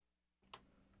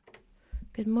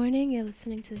Good morning. You're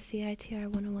listening to the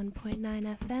CITR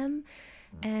 101.9 FM,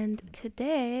 and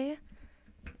today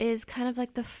is kind of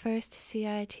like the first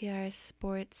CITR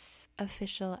sports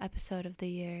official episode of the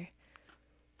year.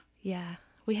 Yeah,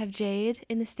 we have Jade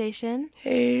in the station.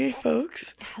 Hey,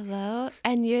 folks. Hello,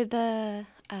 and you're the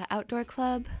outdoor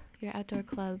club. Your outdoor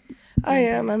club. I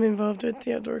am. I'm involved with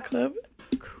the outdoor club.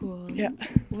 Cool. Yeah.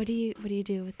 What do you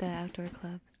do with the outdoor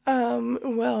club?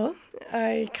 Well,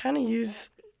 I kind of use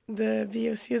the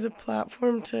VOC as a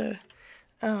platform to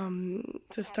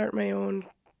start my own.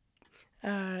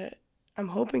 I'm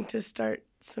hoping to start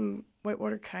some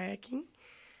whitewater kayaking.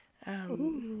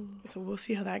 So we'll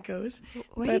see how that goes.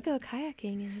 Where do you go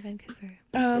kayaking in Vancouver?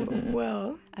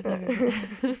 Well, I've never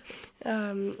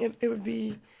been. It would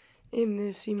be in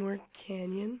the Seymour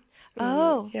Canyon.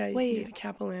 Oh, yeah, you wait. can do the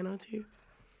Capilano too.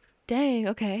 Dang,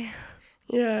 okay.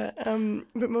 Yeah,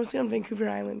 but mostly on Vancouver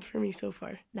Island for me so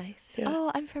far. Nice. Yeah.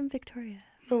 Oh, I'm from Victoria.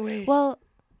 No way. Well,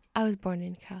 I was born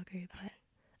in Calgary, but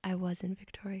I was in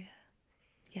Victoria.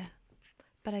 Yeah.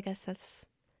 But I guess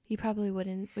you probably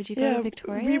wouldn't. Would you go to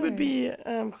Victoria? We would be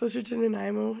closer to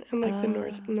Nanaimo and like the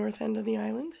north end of the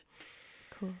island.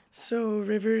 Cool. So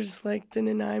rivers like the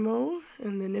Nanaimo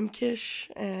and the Nimkish,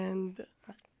 and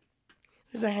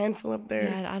there's a handful up there.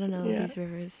 Yeah, I don't know these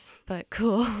rivers, but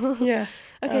cool. Yeah.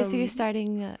 Okay, so you're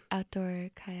starting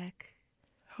outdoor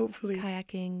hopefully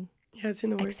kayaking. Yeah, it's in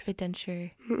the works.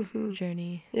 Expediture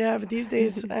journey. Yeah, but these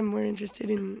days I'm more interested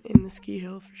in the ski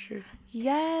hill for sure.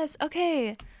 Yes.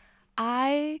 Okay.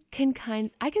 I can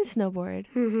snowboard.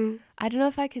 Mm-hmm. I don't know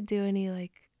if I could do any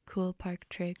like cool park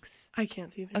tricks. I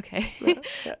can't either. Okay. No,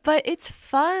 yeah. But it's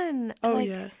fun. Oh, like,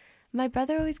 yeah. My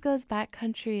brother always goes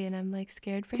backcountry, and I'm like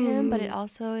scared for him, but it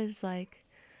also is like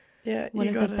one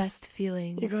of the best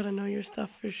feelings. You gotta know your stuff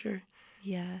for sure.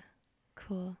 Yeah.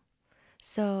 Cool.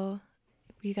 So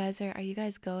are you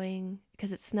guys going,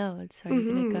 because it snowed, so are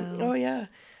you gonna go? Oh yeah.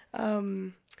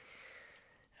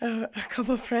 A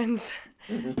couple of friends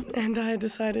and I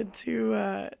decided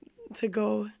to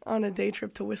go on a day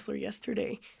trip to Whistler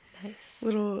yesterday. Nice.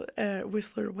 Little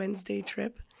Whistler Wednesday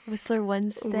trip. Whistler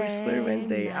Wednesday. Nice.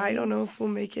 I don't know if we'll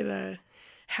make it a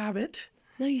habit.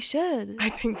 No, you should. I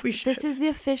think we should. This is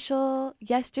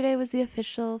yesterday was the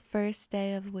official first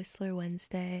day of Whistler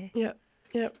Wednesday. Yep.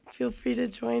 Feel free to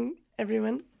join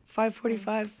everyone.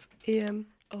 5:45 a.m.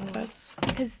 bus.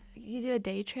 Because you do a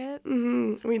day trip?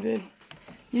 We did.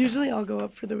 Usually I'll go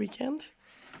up for the weekend.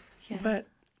 Yeah. But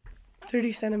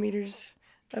 30 centimeters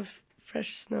of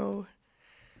fresh snow,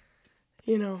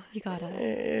 you gotta.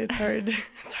 It's hard.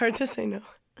 It's hard to say no.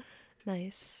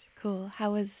 Nice. Cool.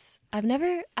 I've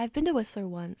been to Whistler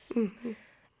once,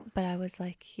 but I was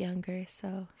like younger,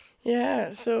 so.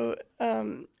 Yeah. So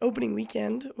opening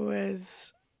weekend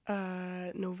was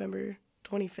November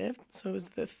 25th. So it was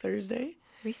the Thursday.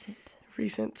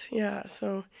 Recent. Yeah.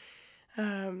 So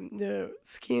the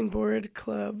ski and board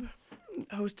club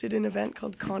hosted an event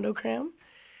called Cram.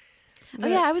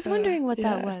 I was wondering what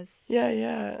that was.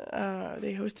 Yeah.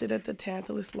 They hosted at the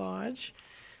Tantalus Lodge.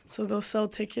 So they'll sell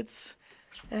tickets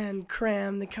and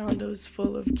cram the condos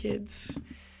full of kids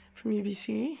from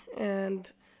UBC and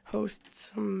host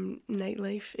some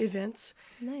nightlife events.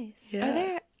 Nice. Yeah. Are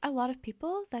there a lot of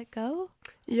people that go?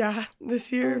 Yeah,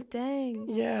 this year. Oh, dang.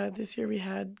 Yeah, this year we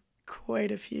had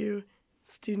quite a few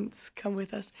students come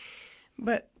with us.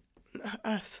 But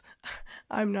us,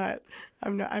 I'm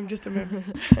just a member.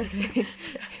 Okay.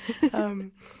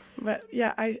 But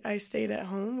yeah, I stayed at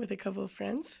home with a couple of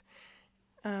friends.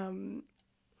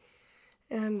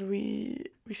 And we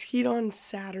skied on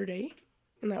Saturday,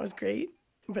 and that was great.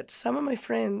 But some of my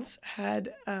friends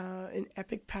had an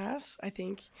Epic Pass, I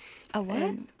think. A what?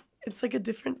 And it's like a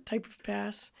different type of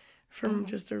pass from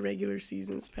just a regular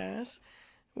season's pass,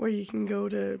 where you can go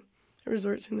to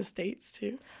resorts in the States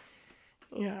too.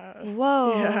 Yeah.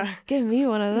 Whoa. Yeah. Give me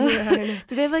one of those. Yeah,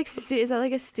 do they have like is that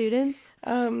like a student?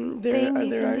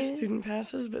 There are student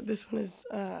passes, but this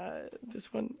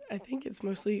one I think it's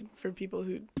mostly for people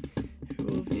who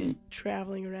will be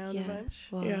traveling around a bunch.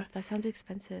 Well, yeah. That sounds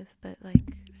expensive, but like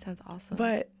sounds awesome.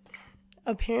 But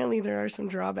apparently there are some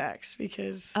drawbacks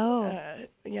because the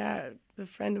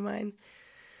friend of mine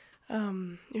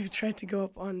who tried to go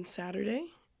up on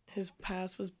Saturday, his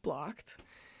pass was blocked,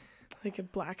 like a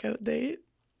blackout date.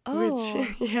 Oh.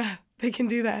 Which, yeah, they can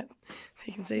do that.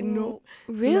 They can say, nope,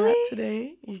 really? Not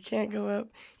today. You can't go up.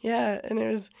 Yeah, and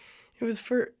it was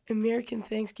for American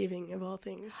Thanksgiving, of all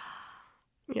things.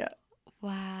 Yeah.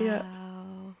 Wow. Yeah.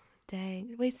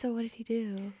 Dang. Wait, so what did he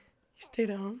do? He stayed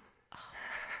at home.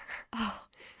 Oh.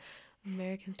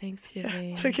 American Thanksgiving.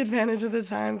 Yeah, took advantage of the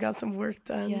time, got some work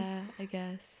done. Yeah, I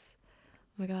guess.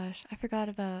 my gosh. I forgot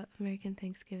about American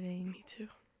Thanksgiving. Me too.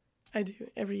 I do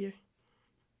every year.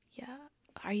 Yeah.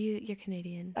 You're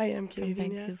Canadian? I am Canadian,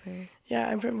 from Vancouver. Yeah,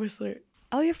 I'm from Whistler.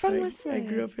 Oh, you're from Whistler. I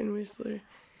grew up in Whistler.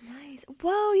 Nice.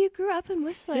 Whoa, you grew up in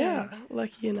Whistler. Yeah,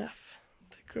 lucky enough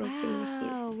to grow up in Whistler.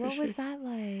 Wow, what was that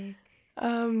like?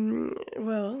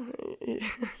 Well,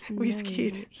 we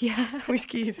skied. Yeah. We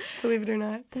skied, believe it or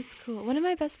not. That's cool. One of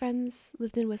my best friends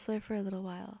lived in Whistler for a little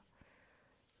while.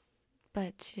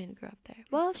 But she didn't grow up there.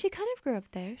 Well, she kind of grew up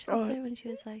there. She lived there when she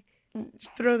was like...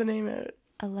 Throw the name out.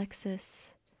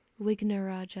 Alexis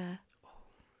Wignaraja.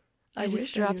 I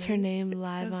just dropped her name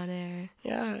live on air.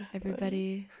 Yeah.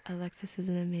 Everybody, Alexis is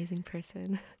an amazing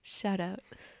person. Shout out.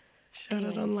 Shout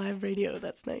out on live radio.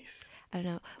 That's nice. I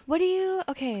don't know. What do you...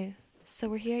 Okay, so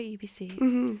we're here at UBC.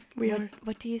 Mm-hmm, we are.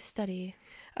 What do you study?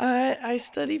 I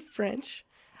study French.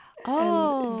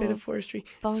 Oh. And a bit of forestry.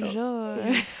 Bonjour. So,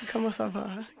 yes. Comment ça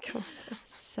va?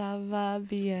 Ça va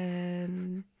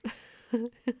bien.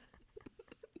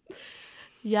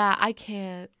 Yeah, I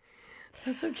can't.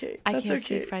 That's okay. I can't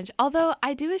speak French. Although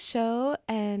I do a show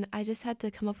and I just had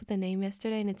to come up with a name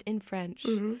yesterday and it's in French.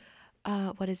 Mm-hmm.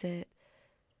 What is it?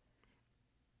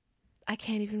 I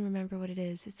can't even remember what it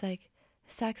is. It's like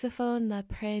saxophone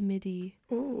l'après-midi.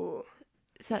 Ooh.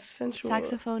 Sensual.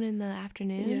 Saxophone in the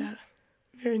afternoon. Yeah.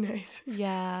 Very nice.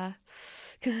 Yeah.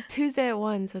 Because it's Tuesday at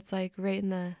 1, so it's like right in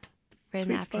the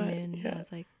afternoon. Spot, yeah. I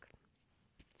was like,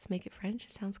 let's make it French.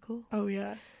 It sounds cool. Oh,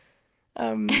 yeah.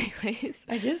 Anyways.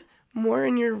 I guess more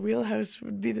in your wheelhouse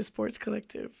would be the sports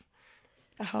collective.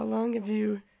 How long have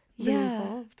you been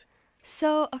involved?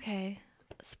 So, okay.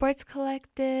 Sports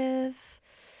collective.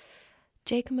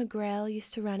 Jake McGrail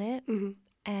used to run it. Mm-hmm.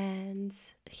 And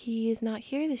he is not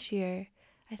here this year.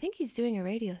 I think he's doing a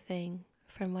radio thing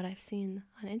from what I've seen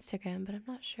on Instagram, but I'm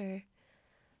not sure.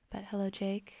 But hello,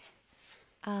 Jake.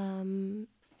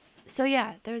 So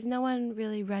yeah, there was no one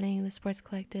really running the sports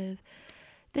collective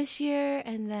this year,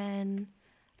 and then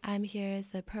I'm here as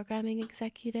the programming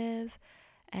executive,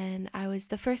 and I was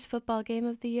the first football game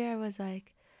of the year. I was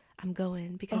like, I'm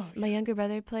going, because my younger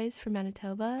brother plays for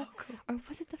Manitoba. Oh, cool. Or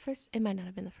was it the first? It might not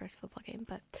have been the first football game,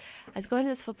 but I was going to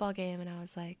this football game and I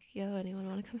was like, yo, anyone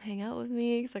want to come hang out with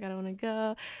me? Because like, I don't want to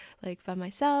go like by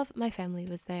myself. My family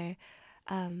was there.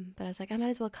 But I was like, I might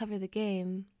as well cover the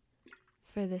game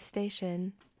for the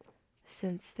station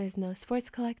since there's no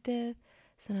sports collective.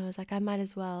 So I was like, I might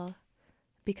as well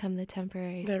become the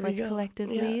temporary sports collective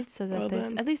lead so that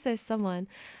there's at least there's someone.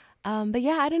 But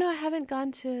yeah, I don't know. I haven't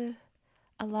gone to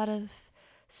a lot of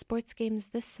sports games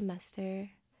this semester.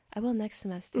 I will next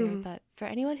semester, but for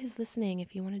anyone who's listening,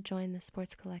 if you want to join the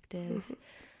sports collective,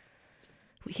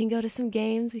 we can go to some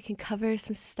games, we can cover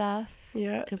some stuff.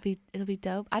 Yeah. It'll be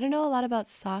dope. I don't know a lot about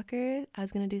soccer. I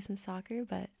was going to do some soccer,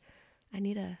 but I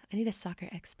need a soccer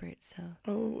expert,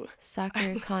 so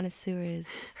soccer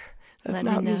connoisseurs. That's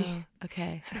not me.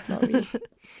 Okay. That's not me.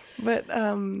 But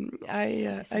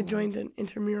I joined an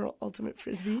intramural ultimate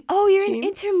frisbee. Oh, you're team.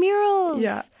 in intramurals.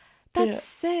 Yeah. That's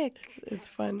sick. It's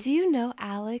fun. Do you know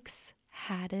Alex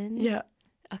Haddon? Yeah.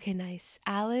 Okay, nice.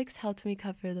 Alex helped me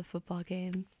cover the football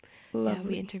game. Lovely. Yeah,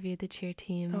 we interviewed the cheer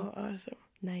team. Oh, awesome.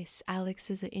 Nice. Alex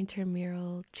is an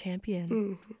intramural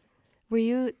champion.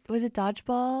 Mm. Was it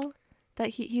dodgeball? That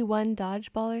he won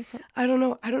dodgeball or something? I don't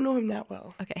know him that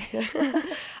well. Okay.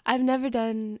 I've never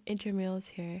done intramurals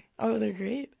here. Oh, they're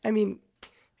great. I mean,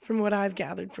 from what I've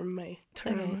gathered from my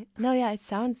term. Okay. No, yeah, it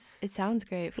sounds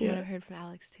great from what I've heard from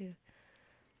Alex too.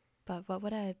 But what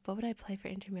would I play for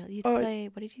intramural?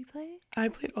 What did you play? I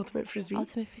played ultimate frisbee.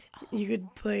 Ultimate frisbee. Oh. You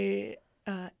could play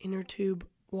inner tube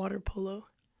water polo.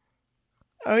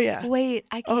 Oh yeah. Wait,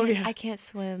 I can't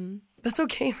swim. That's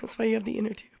okay. That's why you have the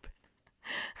inner tube.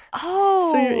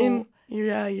 Oh. So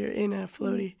you're in a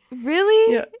floaty.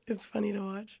 Really? Yeah, it's funny to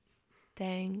watch.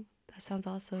 Dang, that sounds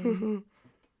awesome.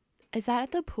 Is that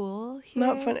at the pool here?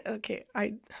 Not funny. Okay,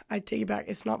 I take it back.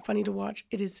 It's not funny to watch.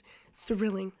 It is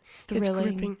thrilling. It's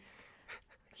gripping.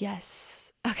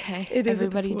 Yes. Okay. It is.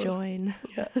 Everybody join.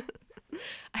 Yeah.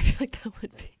 I feel like that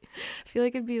would be. I feel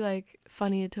like it'd be like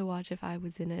funny to watch if I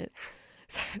was in it.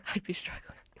 So I'd be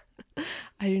struggling.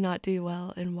 I do not do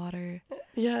well in water.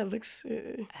 Yeah, it looks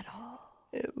at all.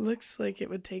 It looks like it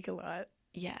would take a lot.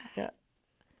 Yeah. Yeah.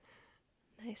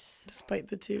 Nice. Despite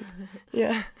the two.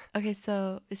 Yeah. Okay,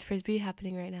 so is Frisbee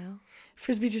happening right now?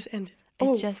 Frisbee just ended.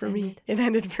 It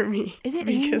ended for me. Is it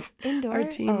because indoor? Our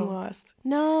team lost.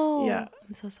 No. Yeah.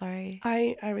 I'm so sorry.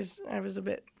 I was a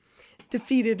bit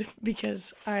defeated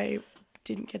because I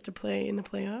didn't get to play in the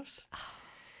playoffs.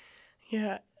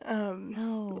 Yeah.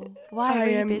 No. Why? Were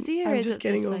you busy? Or I'm is just it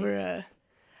getting just over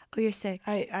oh, you're sick.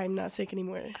 I'm not sick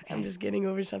anymore. Okay. I'm just getting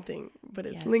over something, but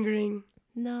it's lingering.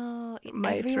 No,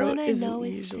 My everyone throat I isn't know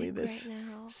is usually sick this right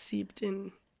now. seeped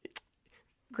in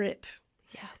grit.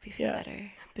 Yeah, I hope you feel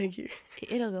better. Thank you.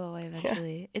 It'll go away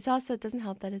eventually. It's also, it doesn't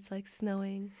help that it's like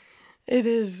snowing. It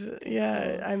is, yeah.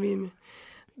 Feels. I mean,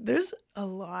 there's a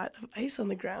lot of ice on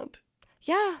the ground.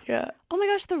 Yeah. Yeah. Oh my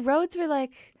gosh, the roads were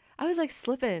like, I was like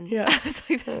slipping. Yeah. I was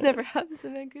like, this never happens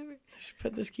in Vancouver. I should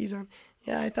put the skis on.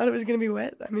 Yeah, I thought it was going to be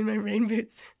wet. I'm in my rain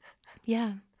boots.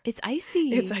 Yeah. It's icy.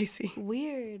 It's icy.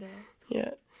 Weird.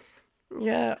 Yeah.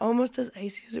 Yeah, almost as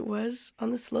icy as it was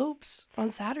on the slopes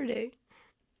on Saturday.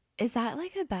 Is that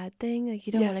like a bad thing? Like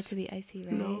you don't want it to be icy,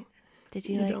 right? No. Did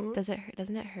you like, don't.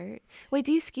 Doesn't it hurt? Wait,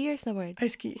 do you ski or snowboard? I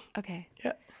ski. Okay.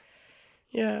 Yeah.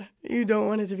 Yeah, you don't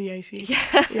want it to be icy.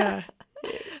 Yeah. Yeah.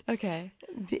 Okay.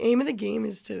 The aim of the game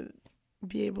is to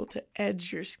be able to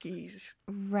edge your skis.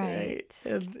 Right.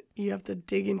 And you have to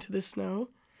dig into the snow.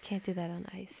 Can't do that on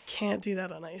ice. Can't do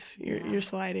that on ice. You're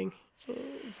sliding.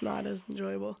 It's not as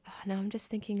enjoyable. Oh, now I'm just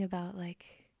thinking about like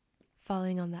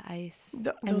falling on the ice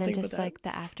Don't and then think just about that. like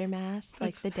the aftermath,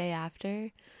 like the day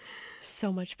after.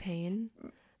 So much pain.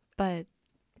 But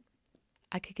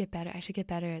I could get better. I should get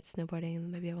better at snowboarding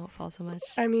and maybe I won't fall so much.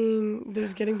 I mean,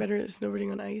 there's getting better at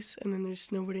snowboarding on ice, and then there's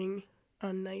snowboarding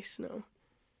on nice snow.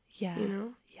 Yeah. You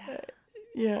know? Yeah.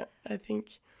 Yeah, I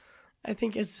think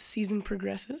as the season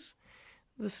progresses,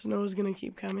 the snow is going to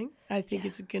keep coming. I think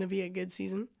it's going to be a good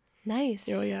season. Nice.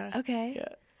 Oh, yeah. Okay.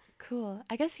 Yeah. Cool.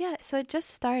 I guess, yeah. So it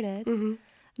just started. Mm-hmm.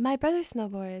 My brother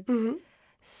snowboards. Mm-hmm.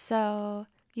 So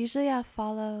usually I'll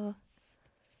follow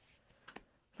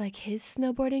like his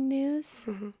snowboarding news.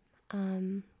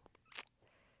 Mm-hmm.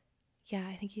 Yeah,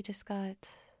 I think he just got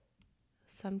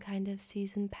some kind of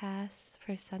season pass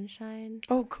for Sunshine.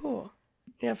 Oh, cool.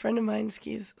 Yeah, a friend of mine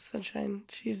skis Sunshine.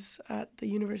 She's at the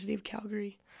University of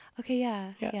Calgary. Okay,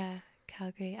 yeah.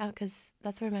 Calgary. Because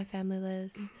that's where my family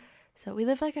lives. Mm-hmm. So we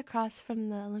live like across from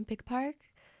the Olympic Park.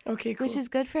 Okay, cool. Which is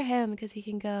good for him because he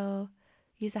can go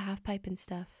use a half pipe and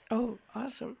stuff. Oh,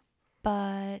 awesome.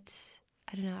 But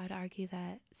I don't know, I'd argue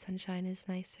that Sunshine is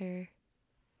nicer.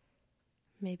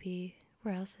 Maybe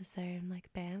where else is there? In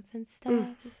like Banff and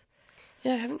stuff.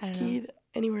 Yeah, I haven't skied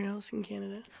anywhere else in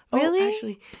Canada. Really? Oh,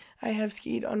 actually, I have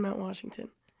skied on Mount Washington.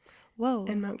 Whoa.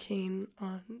 And Mount Cain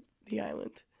on the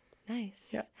island. Nice.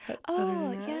 Yeah.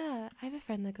 Oh, yeah. I have a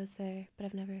friend that goes there, but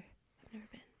I've never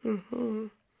been. Mm-hmm.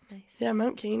 Nice. Yeah,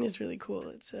 Mount Cain is really cool.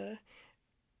 It's a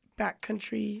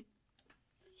backcountry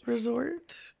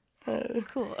resort.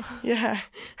 Cool. Yeah,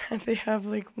 and they have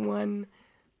like one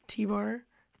T-bar,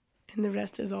 and the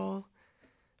rest is all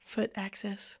foot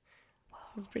access. Whoa.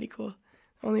 So it's pretty cool.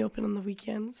 Only open on the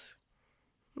weekends.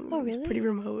 Oh, really? It's pretty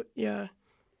remote. Yeah,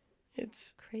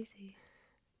 it's crazy.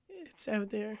 It's out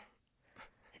there.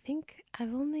 I think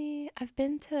I've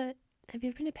been to. Have you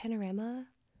ever been to Panorama,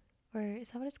 or is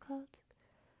that what it's called?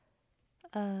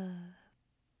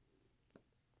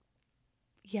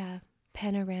 Yeah,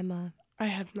 Panorama. I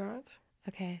have not.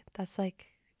 Okay, that's like,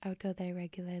 I would go there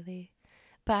regularly.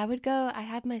 But I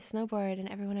had my snowboard and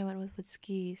everyone I went with would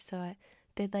ski, so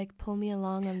they'd like pull me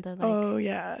along on the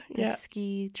like the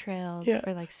ski trails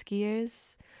for like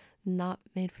skiers, not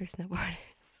made for snowboarders.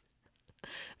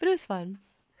 But it was fun.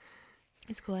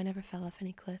 It's cool. I never fell off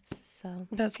any cliffs, so.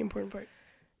 That's the important part.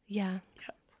 Yeah.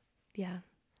 Yeah. Yeah.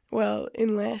 Well,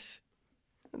 unless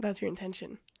that's your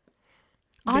intention.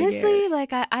 Honestly,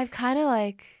 like I've kind of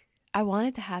like, I want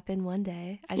it to happen one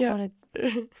day. I just want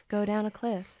to go down a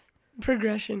cliff.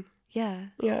 Progression. Yeah.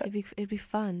 Yeah. It'd be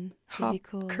fun. Hop it'd be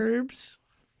cool. Curbs.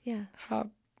 Yeah.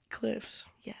 Hop cliffs.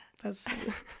 Yeah. That's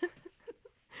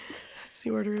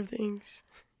the order of things.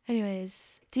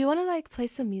 Anyways, do you want to like play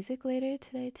some music later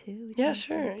today too? Yeah,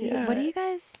 sure. What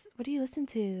do you listen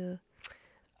to?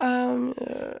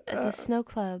 At the Snow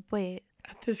Club. Wait.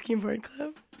 At the Skimboard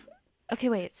Club? Okay,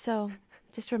 wait. So,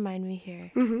 just remind me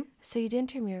here. Mm-hmm. So you do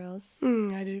intramurals.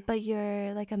 I do. But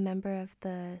you're like a member of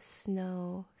the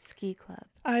Snow Ski Club.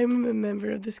 I'm a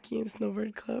member of the Ski and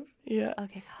Snowboard Club. Yeah.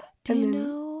 Okay. Do you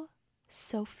know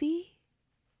Sophie?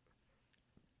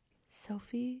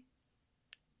 Sophie?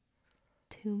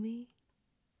 Toomey?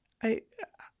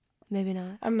 Maybe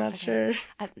not. I'm not sure.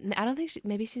 I don't think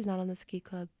maybe she's not on the ski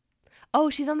club. Oh,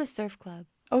 she's on the surf club.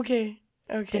 Okay.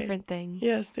 Different thing.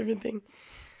 Yes, different thing.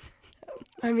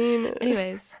 I mean,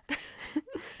 anyways,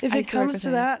 if it comes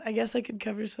to that, I guess I could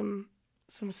cover some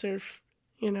surf,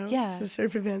 some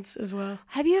surf events as well.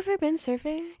 Have you ever been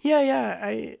surfing?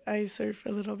 Yeah, I surf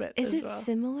a little bit as well. Is it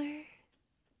similar?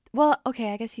 Well,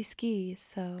 okay, I guess you ski,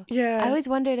 so. Yeah. I always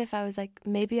wondered if I was like,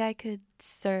 maybe I could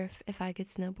surf if I could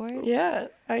snowboard. Yeah,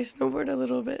 I snowboard a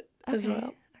little bit as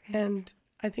well. Okay. And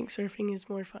I think surfing is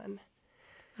more fun.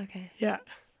 Okay. Yeah.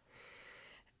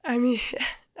 I mean,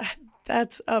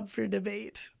 that's up for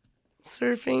debate.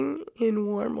 Surfing in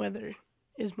warm weather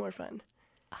is more fun.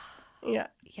 Yeah.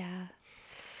 Yeah.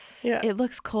 Yeah. It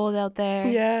looks cold out there.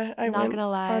 Yeah, I Not went gonna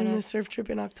lie, on the surf trip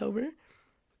in October,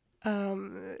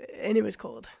 and it was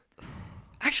cold.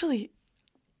 Actually,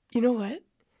 you know what?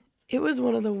 It was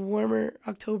one of the warmer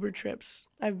October trips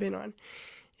I've been on.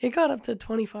 It got up to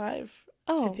 25,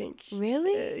 I think.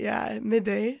 Really? Yeah,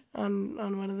 midday on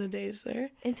one of the days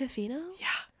there. In Tofino? Yeah.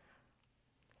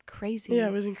 Crazy. Yeah,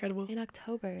 it was incredible. In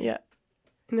October. Yeah.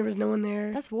 And there was no one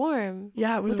there. That's warm.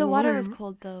 Yeah, it was But the warm. water was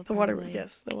cold, though. The water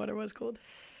was cold.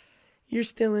 You're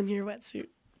still in your wetsuit,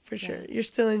 for sure. You're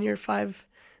still in your 5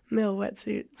 mil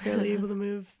wetsuit, barely able to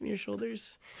move your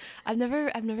shoulders. I've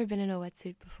never been in a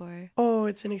wetsuit before. Oh,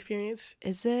 it's an experience.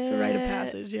 Is it? It's a rite of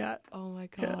passage, yeah. Oh my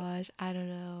gosh, Yeah. I don't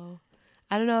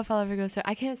know if I'll ever go surf.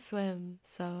 I can't swim,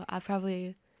 so I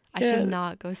should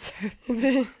not go surf.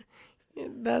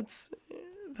 That's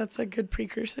a good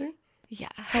precursor. Yeah.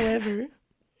 However,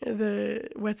 the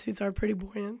wetsuits are pretty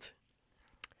buoyant.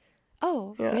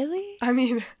 Oh, yeah. Really? I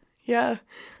mean, yeah,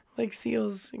 like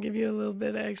seals give you a little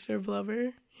bit of extra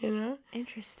blubber, you know?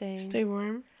 Interesting. Stay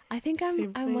warm. I think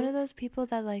I'm one of those people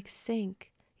that like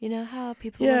sink. You know how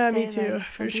people yeah, will say me too,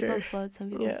 like, some for people sure. float,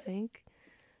 some people sink?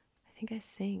 I think I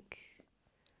sink.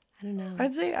 I don't know.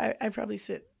 I'd say I probably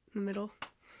sit in the middle.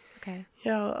 Okay.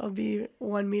 Yeah, I'll be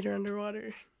 1 meter underwater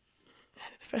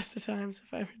at the best of times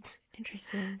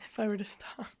Interesting. if I were to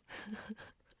stop.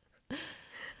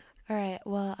 All right.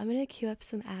 Well, I'm gonna queue up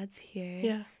some ads here.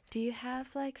 Yeah. Do you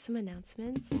have like some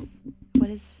announcements? What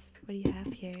do you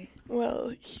have here?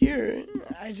 Well, here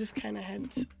I just kind of had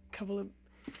a couple of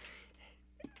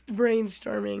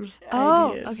brainstorming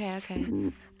ideas.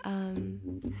 Okay.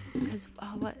 Because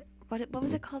what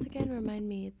was it called again? Remind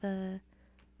me. The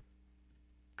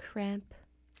cramp.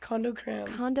 Condo cram.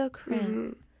 Condo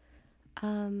cram.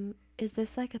 Mm-hmm. Is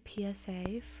this like a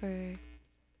PSA for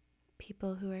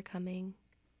people who are coming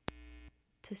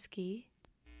to ski?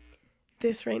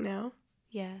 This right now?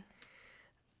 Yeah.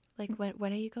 Like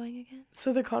when are you going again?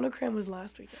 So the condo cram was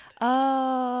last weekend.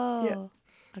 Oh. Yeah.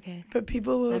 Okay. But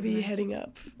people will Never be mind. heading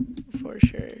up for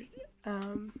sure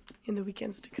in the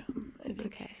weekends to come, I think.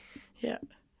 Okay. Yeah.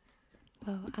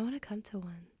 Well, I want to come to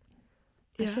one.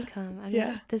 Yeah. I should come. I mean,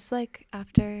 Yeah. this like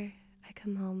after I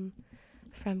come home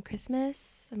from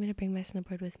Christmas, I'm gonna bring my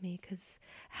snowboard with me because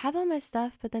I have all my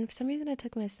stuff, but then for some reason I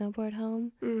took my snowboard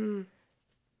home.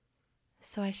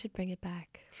 So I should bring it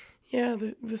back. Yeah,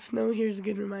 the snow here is a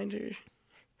good reminder.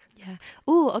 Yeah.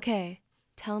 Ooh, okay.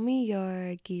 Tell me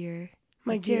your gear.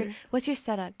 My gear. What's your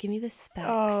setup? Give me the specs.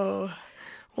 Oh,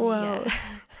 well, Yeah.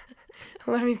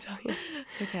 let me tell you.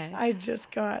 Okay. I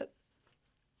just got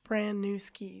brand new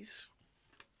skis.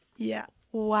 Yeah.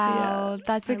 Wow, Yeah,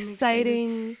 that's I'm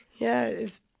exciting. Yeah,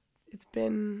 it's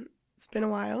been a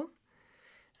while.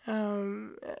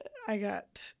 I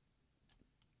got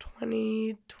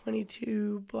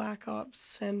 2022 Black Ops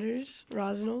Sanders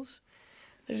Rosinals.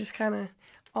 They're just kind of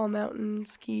all mountain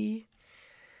ski.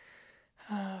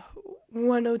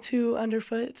 102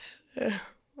 underfoot,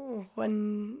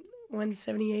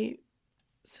 178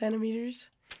 centimeters.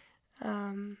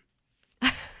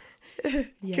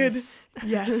 Yes. Good.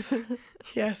 Yes.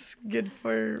 Yes. Good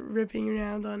for ripping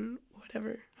around on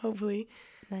whatever, hopefully.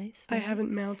 Nice. I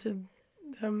haven't mounted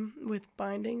them with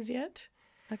bindings yet.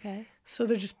 Okay. So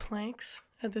they're just planks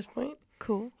at this point.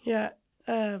 Cool. Yeah.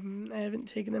 I haven't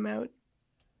taken them out.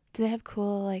 Do they have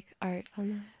cool like art on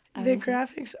them? The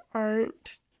graphics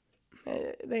aren't.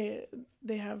 They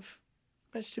have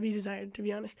much to be desired, to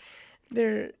be honest.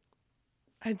 They're,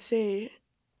 I'd say,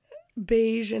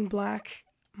 beige and black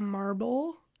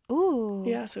marble. Ooh.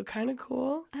 Yeah, so kind of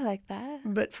cool. I like that.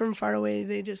 But from far away,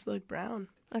 they just look brown.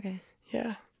 Okay.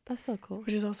 Yeah. That's so cool.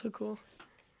 Which is also cool.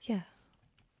 Yeah.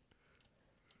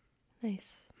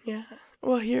 Nice. Yeah.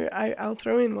 Well, here, I'll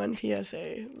throw in one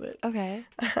PSA. That, Okay.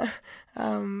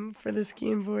 for the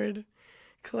Ski and Board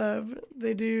Club,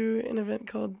 they do an event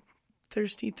called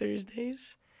Thirsty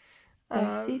Thursdays.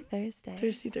 Thirsty Thursdays.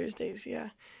 Thirsty Thursdays,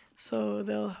 yeah. So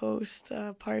they'll host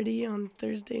a party on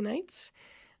Thursday nights,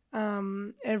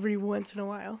 every once in a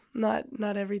while. Not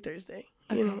every Thursday.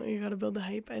 Okay. You know, you got to build the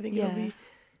hype. I think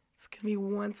it's gonna be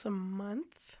once a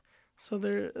month. So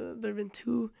there've been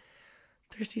 2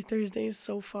 Thirsty Thursdays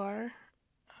so far.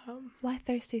 Why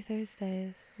Thirsty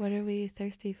Thursdays? What are we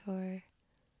thirsty for?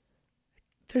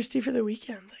 Thirsty for the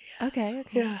weekend, I guess. Okay.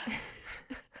 Yeah.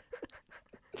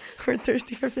 We're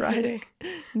thirsty for Sick. Friday.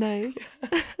 Nice.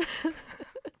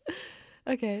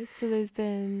 Okay, so there's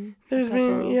been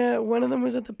one of them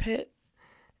was at the pit.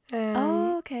 And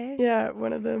okay. yeah,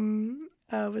 one of them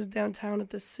was downtown at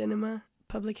the cinema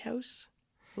public house.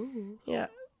 Ooh. Yeah.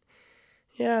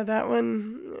 Yeah, that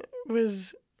one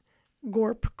was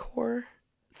Gorp Core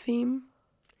theme.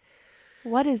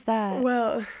 What is that?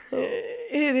 Well,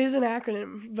 it is an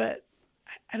acronym, but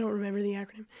I don't remember the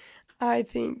acronym. I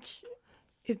think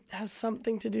it has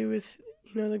something to do with,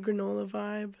 the granola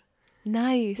vibe.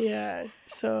 Nice. Yeah,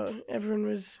 so everyone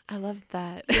was... I loved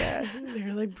that. Yeah, they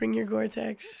were like, bring your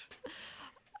Gore-Tex.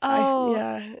 Oh.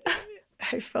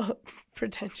 I felt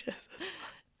pretentious.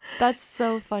 That's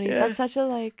so funny. Yeah. That's such a,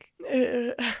 like...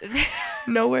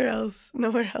 Nowhere else.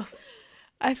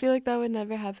 I feel like that would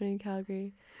never happen in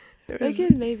Calgary.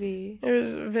 Maybe. It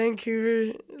was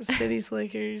Vancouver City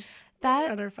Slickers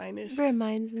at our finest. That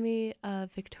reminds me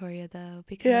of Victoria, though,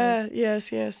 because... Yes.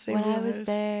 Same when I was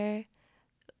there,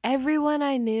 everyone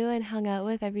I knew and hung out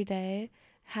with every day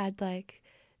had, like,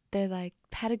 their, like,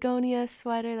 Patagonia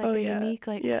sweater, like, unique,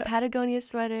 like, Patagonia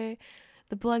sweater,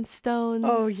 the Blunt Stones.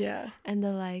 Oh, yeah. And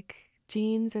the, like,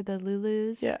 jeans or the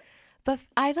Lulus. Yeah. But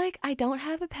I don't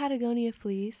have a Patagonia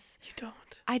fleece. You don't?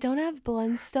 I don't have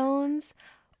Blunt Stones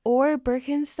or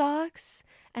Birkenstocks.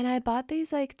 And I bought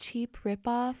these, like, cheap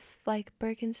rip-off, like,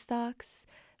 Birkenstocks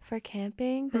for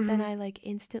camping. But then I, like,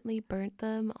 instantly burnt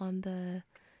them on the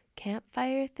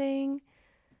campfire thing.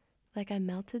 Like, I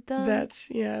melted them. That's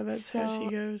how she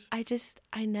goes.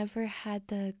 I never had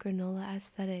the granola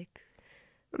aesthetic.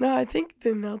 No, I think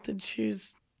the melted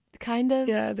shoes... Kind of.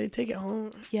 Yeah, they take it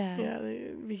home. Yeah. Yeah,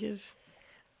 because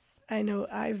I know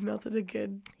I've melted a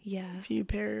good few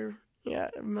pair. Yeah,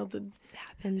 I've melted. It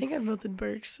happens. I think I've melted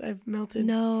Birks. I've melted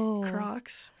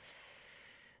Crocs.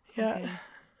 Yeah, okay.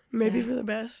 Maybe for the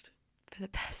best. For the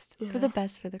best. Yeah. For the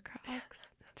best for the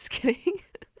Crocs. Just kidding.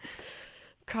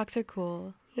 Crocs are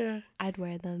cool. Yeah. I'd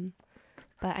wear them.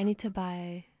 But I need to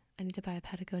buy a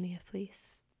Patagonia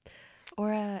fleece.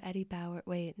 Or a Eddie Bauer.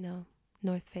 Wait, no.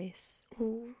 North Face.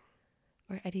 Ooh.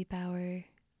 Or Eddie Bauer.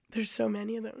 There's so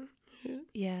many of them.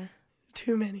 Yeah.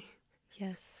 Too many.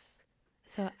 Yes.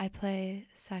 So I play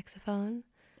saxophone.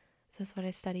 So that's what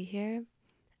I study here.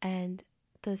 And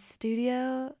the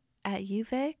studio at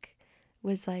UVic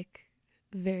was like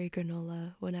very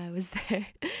granola when I was there.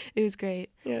 It was great.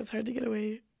 Yeah, it's hard to get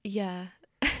away. Yeah.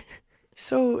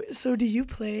 So do you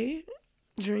play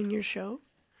during your show?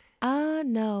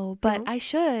 No, but no? I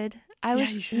should. You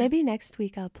should. Maybe next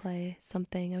week I'll play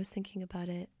something. I was thinking about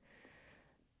it.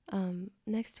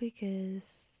 Next week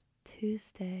is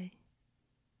Tuesday.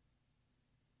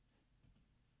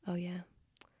 Oh yeah.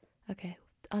 Okay.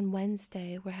 On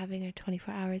Wednesday we're having our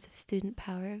 24 hours of student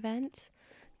power event.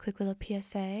 Quick little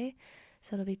PSA.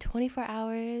 So it'll be 24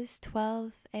 hours,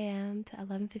 12 a.m. to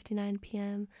 11:59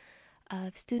 p.m.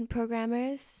 of student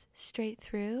programmers straight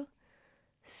through.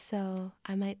 So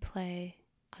I might play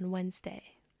on Wednesday,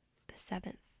 the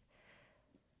 7th.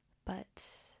 But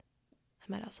I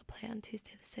might also play on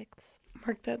Tuesday the 6th.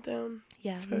 Mark that down.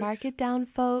 Yeah, folks. Mark it down,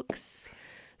 folks.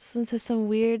 Listen to some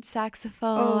weird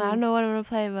saxophone. I don't know what I'm going to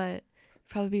play, but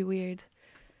probably be weird.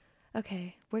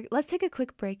 Okay, let's take a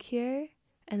quick break here,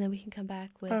 and then we can come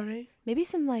back with maybe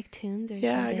some like tunes or something.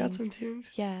 Yeah, I got some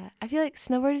tunes. Yeah, I feel like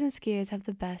snowboarders and skiers have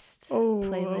the best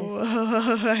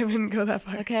playlists. I wouldn't go that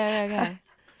far. Okay.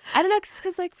 I don't know, just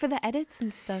because like for the edits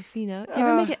and stuff, you know. Do you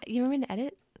ever make an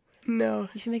edit? No.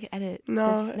 You should make an edit.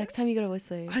 No. Next time you go to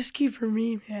Whistler. I ski for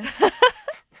me, man.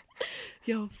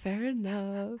 Yo, fair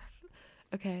enough.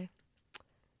 Okay.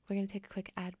 We're going to take a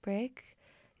quick ad break.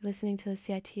 You're listening to the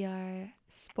CITR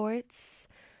Sports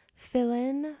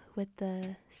fill-in with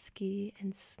the Ski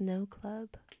and Snow Club.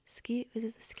 Is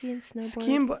it the Ski and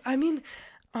Snowboard? I mean,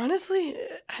 honestly,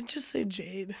 I'd just say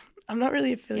Jade. I'm not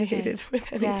really affiliated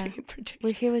with anything in particular.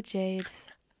 We're here with Jade.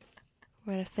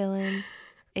 We're at a fill-in,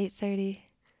 8:30.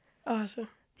 Awesome.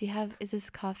 Is this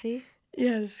coffee?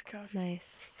 Yeah, this is coffee.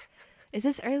 Nice. Is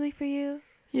this early for you?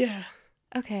 Yeah.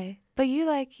 Okay. But you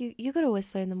go to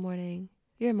Whistler in the morning.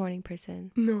 You're a morning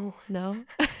person. No. No?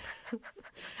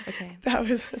 Okay. That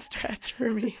was a stretch for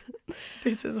me.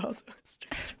 This is also a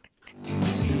stretch.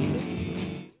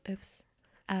 Oops.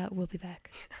 We'll be back.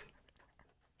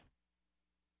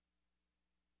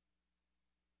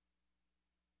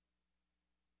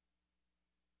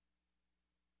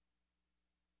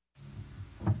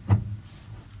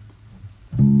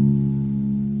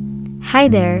 Hi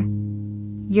there.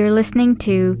 You're listening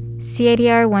to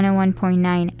CITR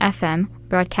 101.9 FM,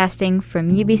 broadcasting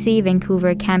from UBC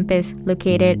Vancouver campus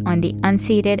located on the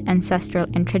unceded ancestral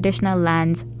and traditional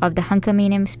lands of the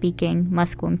Hunkaminam-speaking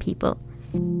Musqueam people.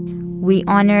 We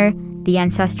honor the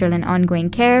ancestral and ongoing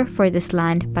care for this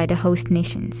land by the host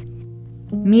nations.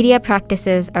 Media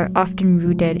practices are often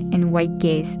rooted in white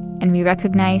gaze and we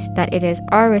recognize that it is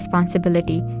our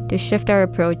responsibility to shift our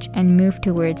approach and move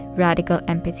towards radical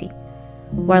empathy.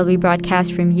 While we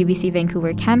broadcast from UBC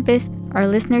Vancouver campus, our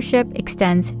listenership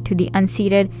extends to the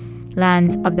unceded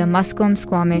lands of the Musqueam,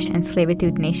 Squamish, and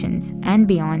Tsleil-Waututh nations and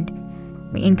beyond.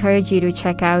 We encourage you to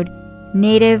check out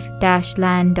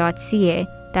native-land.ca,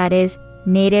 that is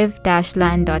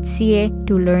native-land.ca,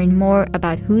 to learn more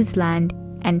about whose land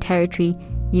and territory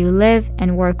you live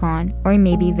and work on or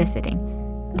may be visiting.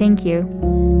 Thank you.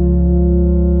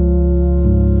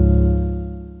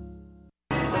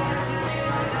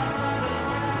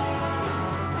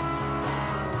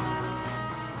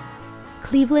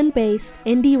 Cleveland-based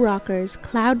indie rockers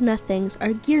Cloud Nothings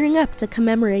are gearing up to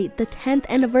commemorate the 10th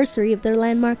anniversary of their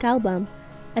landmark album,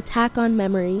 Attack on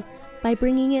Memory, by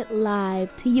bringing it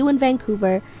live to you in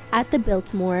Vancouver at the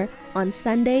Biltmore on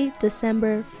Sunday,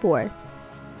 December 4th.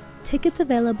 Tickets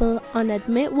available on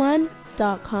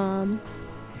admitone.com.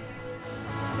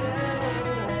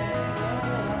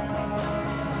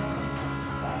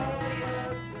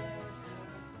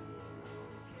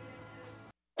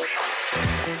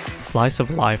 Slice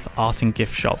of Life Art and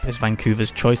Gift Shop is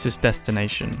Vancouver's choicest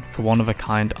destination for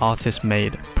one-of-a-kind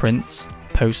artist-made prints,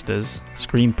 posters,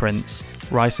 screen prints,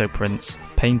 rhizo prints,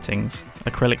 paintings,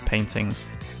 acrylic paintings,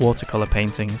 watercolor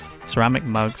paintings, ceramic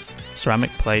mugs,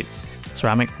 ceramic plates,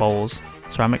 ceramic bowls,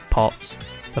 ceramic pots,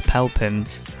 lapel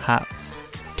pins, hats,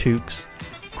 toques,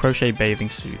 crochet bathing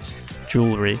suits,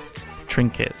 jewellery,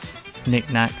 trinkets,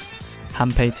 knickknacks,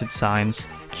 hand-painted signs,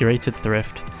 curated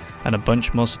thrift, and a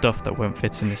bunch more stuff that won't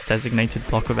fit in this designated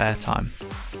block of airtime.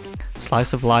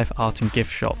 Slice of Life Art and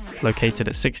Gift Shop, located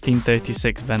at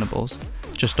 1636 Venables,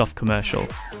 just off Commercial,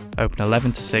 open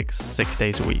 11 to 6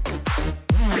 days a week.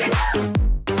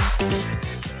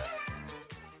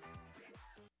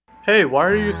 Hey, why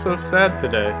are you so sad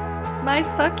today? My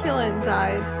succulent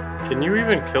died. Can you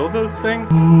even kill those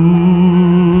things?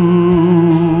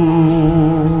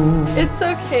 It's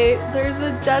okay, there's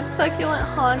a Dead Succulent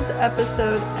Haunt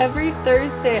episode every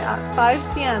Thursday at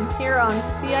 5 p.m. here on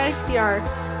CITR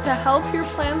to help your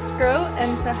plants grow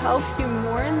and to help you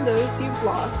mourn those you've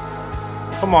lost.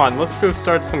 Come on, let's go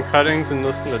start some cuttings and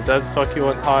listen to Dead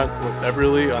Succulent Haunt with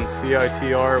Everly on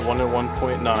CITR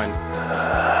 101.9.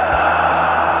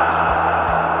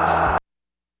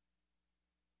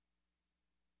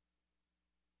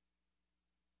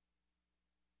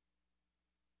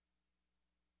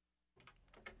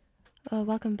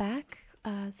 Welcome back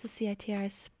to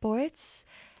CITR Sports.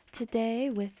 Today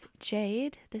with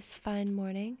Jade this fine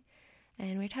morning,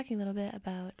 and we're talking a little bit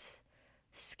about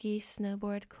Ski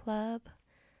Snowboard Club,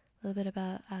 a little bit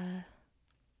about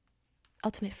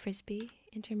Ultimate Frisbee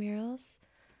intramurals.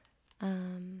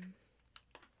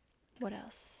 What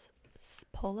else?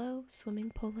 Polo,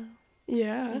 swimming polo.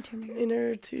 Yeah,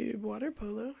 inner tube water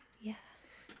polo. Yeah,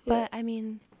 but I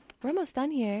mean, we're almost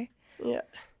done here. Yeah.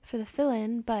 For the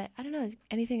fill-in, but I don't know,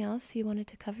 anything else you wanted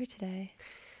to cover today?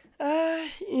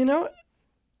 I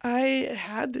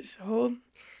had this whole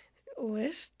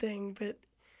list thing, but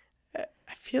I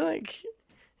feel like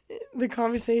the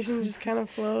conversation just kind of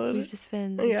flowed. We've just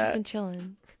been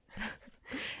chilling.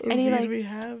 Indeed, we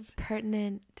have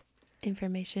pertinent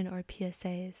information or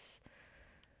PSAs?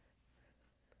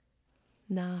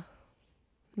 No.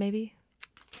 Maybe?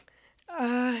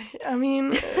 I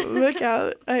mean, look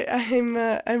out!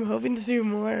 I'm hoping to do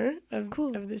more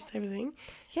of this type of thing.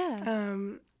 Yeah.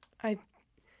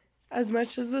 As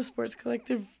much as the Sports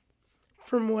Collective,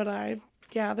 from what I've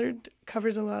gathered,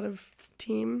 covers a lot of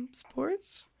team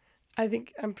sports, I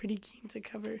think I'm pretty keen to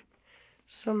cover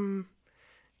some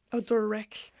outdoor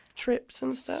rec trips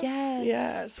and stuff. Yes.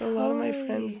 Yeah. So totally. A lot of my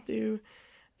friends do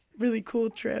really cool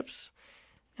trips.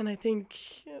 And I think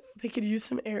they could use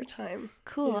some airtime.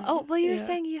 Cool. Yeah. Oh, well, you were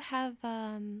saying you have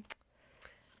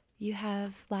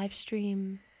live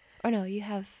stream, or no, you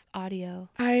have audio.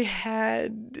 I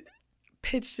had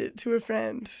pitched it to a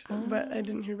friend, but I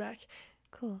didn't hear back.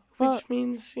 Cool. Which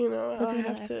means, I'll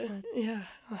have to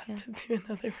do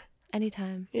another.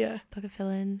 Anytime. Yeah. Book a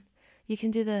fill-in. You can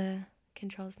do the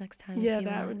controls next time. Yeah, if you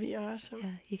that want. would be awesome.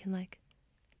 Yeah, you can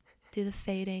do the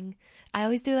fading. I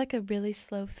always do a really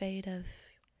slow fade of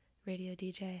radio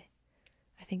DJ.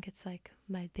 I think it's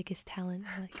my biggest talent.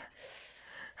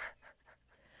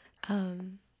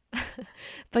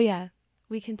 But yeah,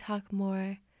 we can talk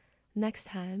more next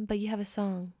time. But you have a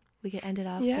song. We could end it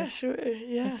off with sure.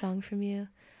 Yeah. A song from you.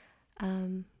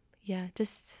 Yeah,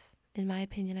 just in my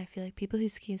opinion, I feel like people who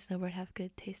ski and snowboard have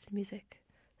good taste in music.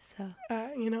 So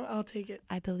I'll take it.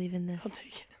 I believe in this. I'll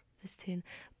take it. This tune.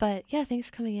 But yeah, thanks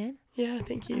for coming in. Yeah,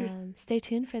 thank you. Stay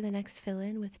tuned for the next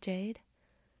fill-in with Jade.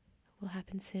 Will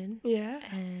happen soon. Yeah.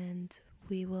 And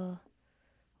we will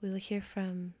hear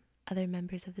from other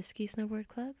members of the Ski Snowboard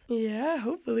Club. Yeah,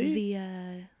 hopefully.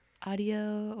 Via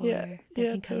audio, or they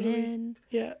can come in.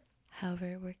 Yeah. However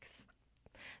it works.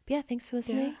 But yeah, thanks for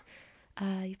listening.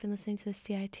 You've been listening to the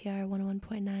CITR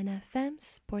 101.9 FM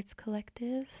Sports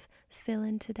Collective Fill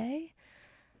In today.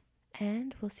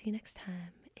 And we'll see you next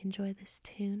time. Enjoy this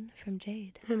tune from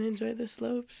Jade. And enjoy the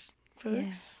slopes,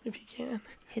 folks, if you can.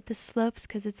 Hit the slopes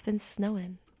because it's been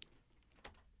snowing.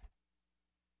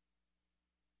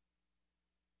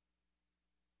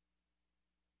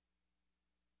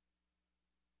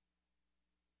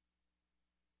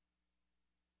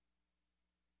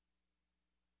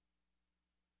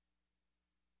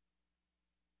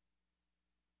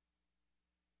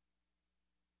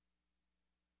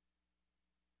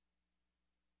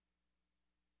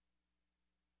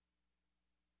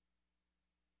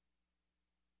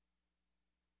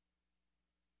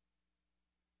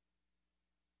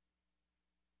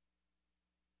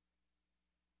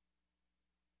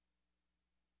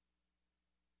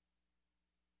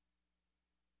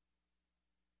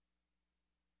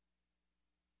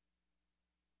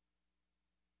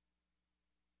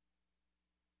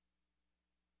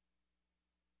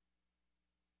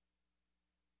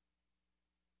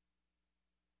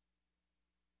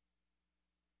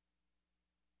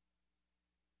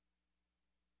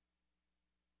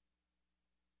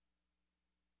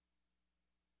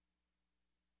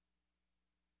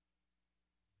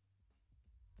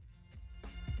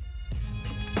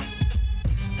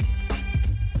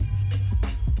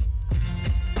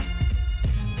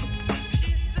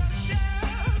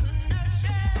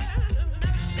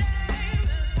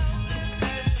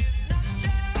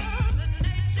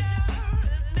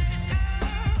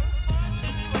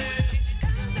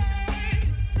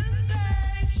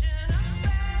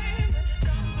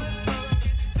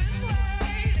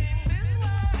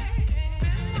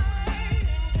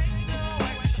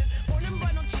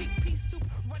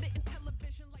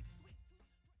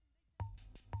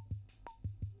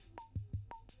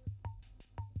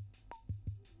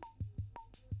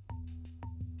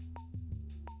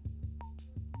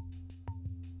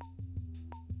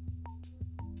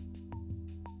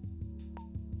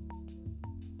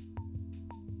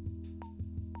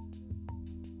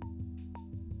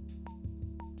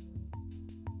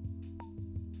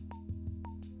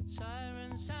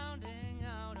 Siren sounding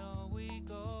out, are we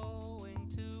going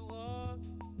to war?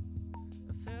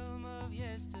 A film of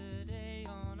yesterday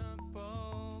on a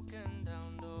broken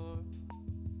down door.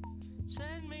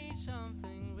 Send me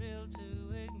something real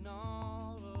to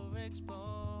ignore or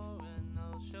explore, and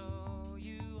I'll show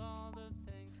you all the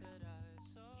things that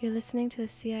I saw. You're listening to the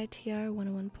CITR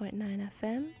 101.9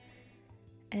 FM,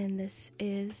 and this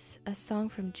is a song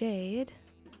from Jade.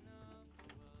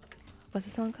 What's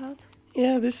the song called?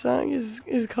 Yeah, this song is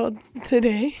called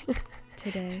Today.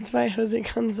 Today. It's by Jose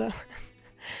Gonzalez.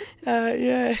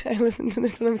 Yeah, I listen to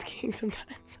this when I'm skiing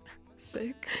sometimes.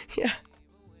 Sick. Yeah.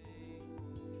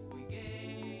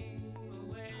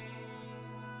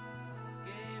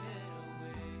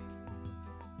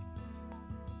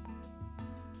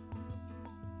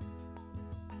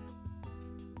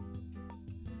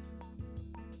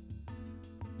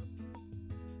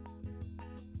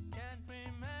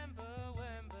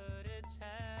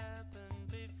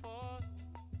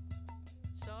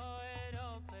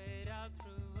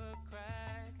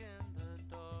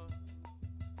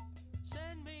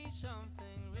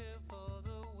 Something real for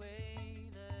the way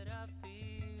that I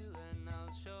feel, and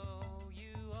I'll show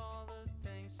you all the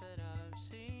things that I've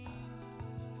seen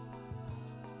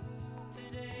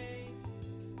today.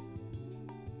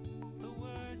 The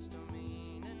words don't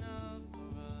mean enough for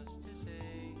us to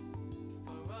say,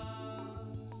 for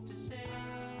us to say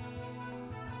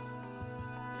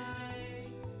today,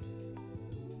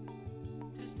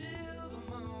 to still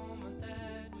the moment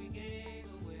that we gave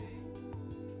away,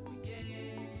 we gave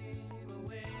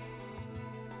away.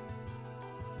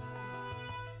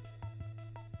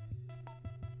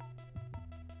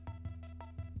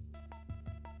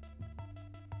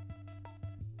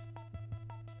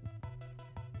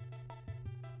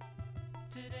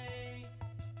 Today,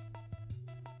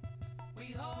 we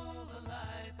hold the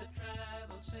light that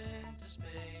travels into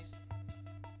space.